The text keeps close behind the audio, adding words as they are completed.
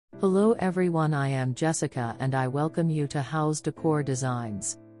Hello everyone, I am Jessica and I welcome you to House Decor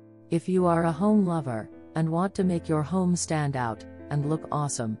Designs. If you are a home lover and want to make your home stand out and look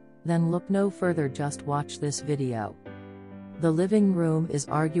awesome, then look no further, just watch this video. The living room is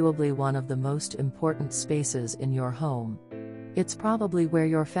arguably one of the most important spaces in your home. It's probably where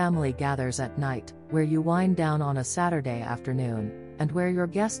your family gathers at night, where you wind down on a Saturday afternoon, and where your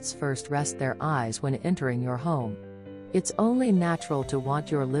guests first rest their eyes when entering your home. It's only natural to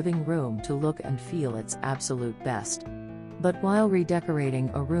want your living room to look and feel its absolute best. But while redecorating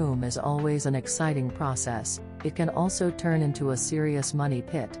a room is always an exciting process, it can also turn into a serious money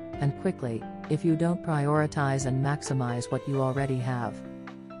pit, and quickly, if you don't prioritize and maximize what you already have.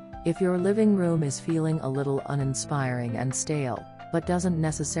 If your living room is feeling a little uninspiring and stale, but doesn't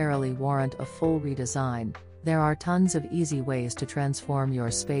necessarily warrant a full redesign, there are tons of easy ways to transform your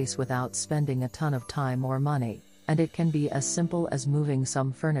space without spending a ton of time or money, and it can be as simple as moving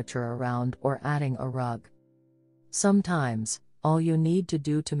some furniture around or adding a rug. Sometimes, all you need to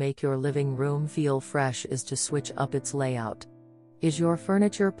do to make your living room feel fresh is to switch up its layout. Is your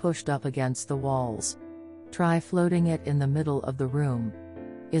furniture pushed up against the walls? Try floating it in the middle of the room.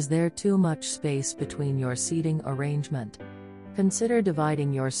 Is there too much space between your seating arrangement? Consider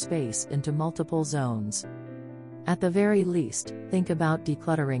dividing your space into multiple zones. At the very least, think about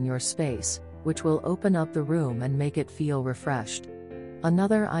decluttering your space, which will open up the room and make it feel refreshed.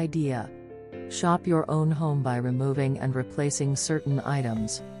 Another idea: shop your own home by removing and replacing certain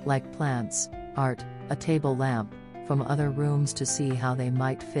items, like plants, art, a table lamp, from other rooms to see how they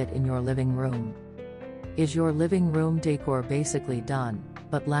might fit in your living room. Is your living room decor basically done,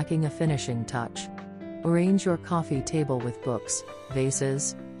 but lacking a finishing touch? Arrange your coffee table with books,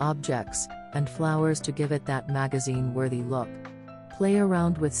 vases, objects, and flowers to give it that magazine-worthy look. Play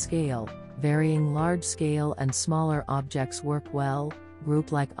around with scale. Varying large scale and smaller objects work well.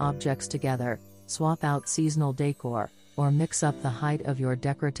 Group like objects together, swap out seasonal decor, or mix up the height of your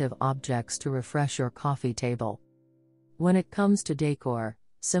decorative objects to refresh your coffee table. When it comes to decor,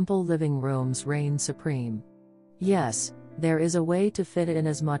 simple living rooms reign supreme. Yes, there is a way to fit in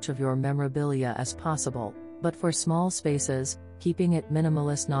as much of your memorabilia as possible, but for small spaces, keeping it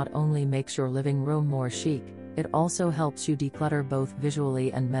minimalist not only makes your living room more chic, it also helps you declutter both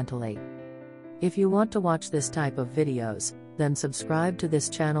visually and mentally. If you want to watch this type of videos, then subscribe to this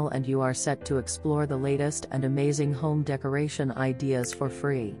channel and you are set to explore the latest and amazing home decoration ideas for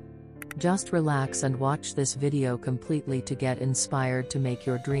free. Just relax and watch this video completely to get inspired to make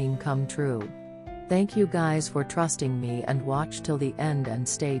your dream come true. Thank you guys for trusting me, and watch till the end and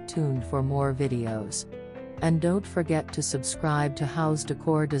stay tuned for more videos. And don't forget to subscribe to House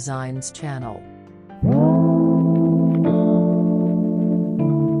Decor Designs channel.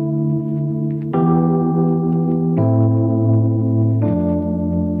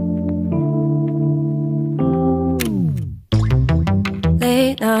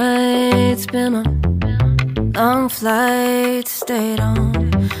 Late nights, been on long flights, stayed on.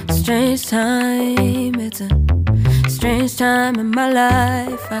 Strange time, it's a strange time in my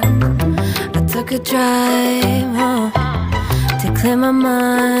life. I took a drive home to clear my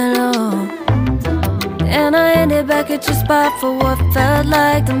mind, and I ended back at your spot for what felt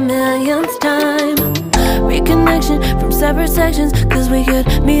like the millionth time. Reconnection from separate sections, cause we could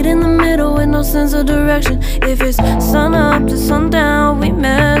meet in the middle with no sense of direction. If it's sun up to sundown, we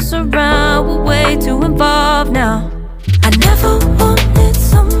mess around, we're way too involved now. I never wanted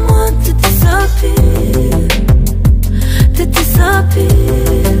someone to disappear, to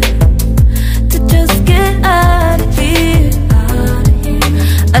just get out of here.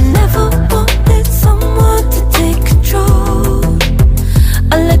 I never wanted someone to take control.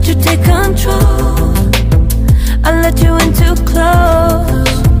 I let you take control, I let you in too close.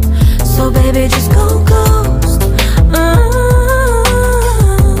 So baby, just go ghost.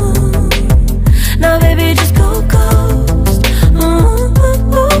 Now baby, just go ghost.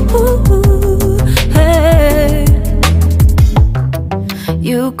 Hey.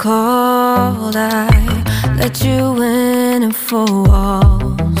 You called, I let you in and 4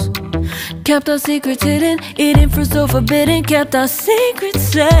 walls. Kept our secrets hidden, eating fruit so forbidden. Kept our secrets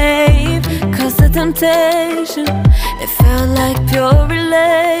safe, cause the temptation, it felt like pure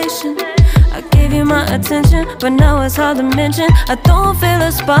relation. I gave you my attention, but now it's hard to mention. I don't feel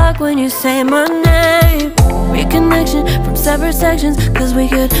a spark when you say my name. Reconnection from separate sections, cause we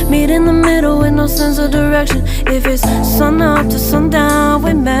could meet in the middle with no sense of direction. If it's sun up to sundown,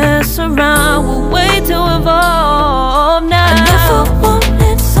 we mess around, we're way too involved now. I never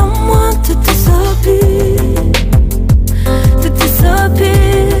wanted someone to disappear, to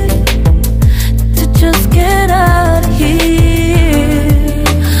just get out of here.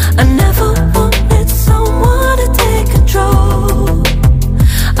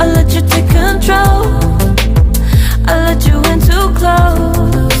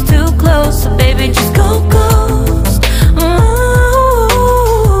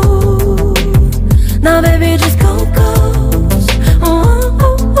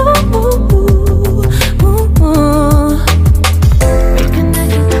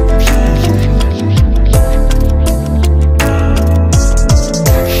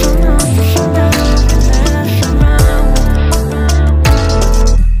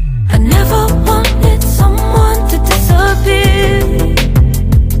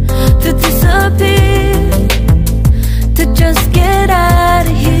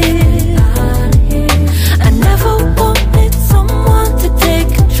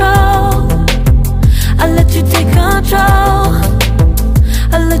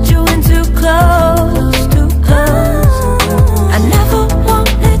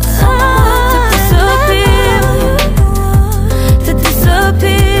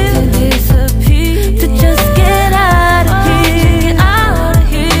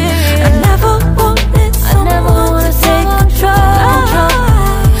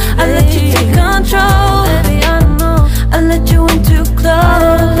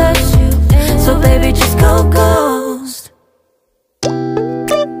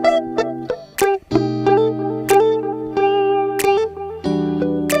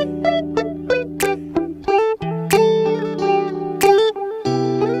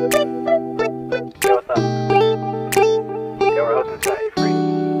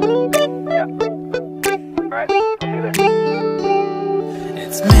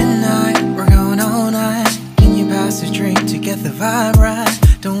 It's midnight, we're going all night. Can you pass a drink to get the vibe right?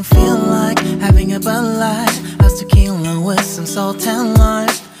 Don't feel like having a Bud Light. How's tequila with some salt and lime?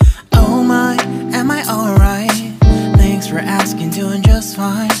 Oh my, am I alright? Thanks for asking, doing just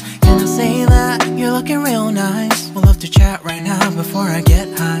fine. Can I say that you're looking real nice? We'll love to chat right now before I get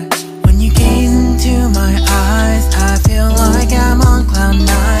high. When you gaze into my eyes, I feel like I'm on cloud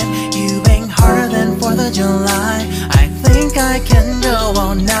nine. You bang harder than 4th of July. I think I can go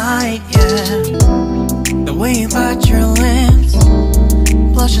all night, yeah. The way you bite your lips,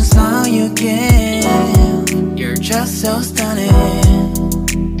 blush and smile you give, you're just so stunning.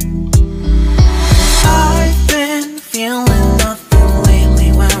 I've been feeling nothing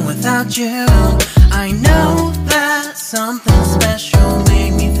lately when without you. I know that something special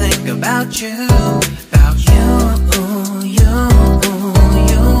made me think about you.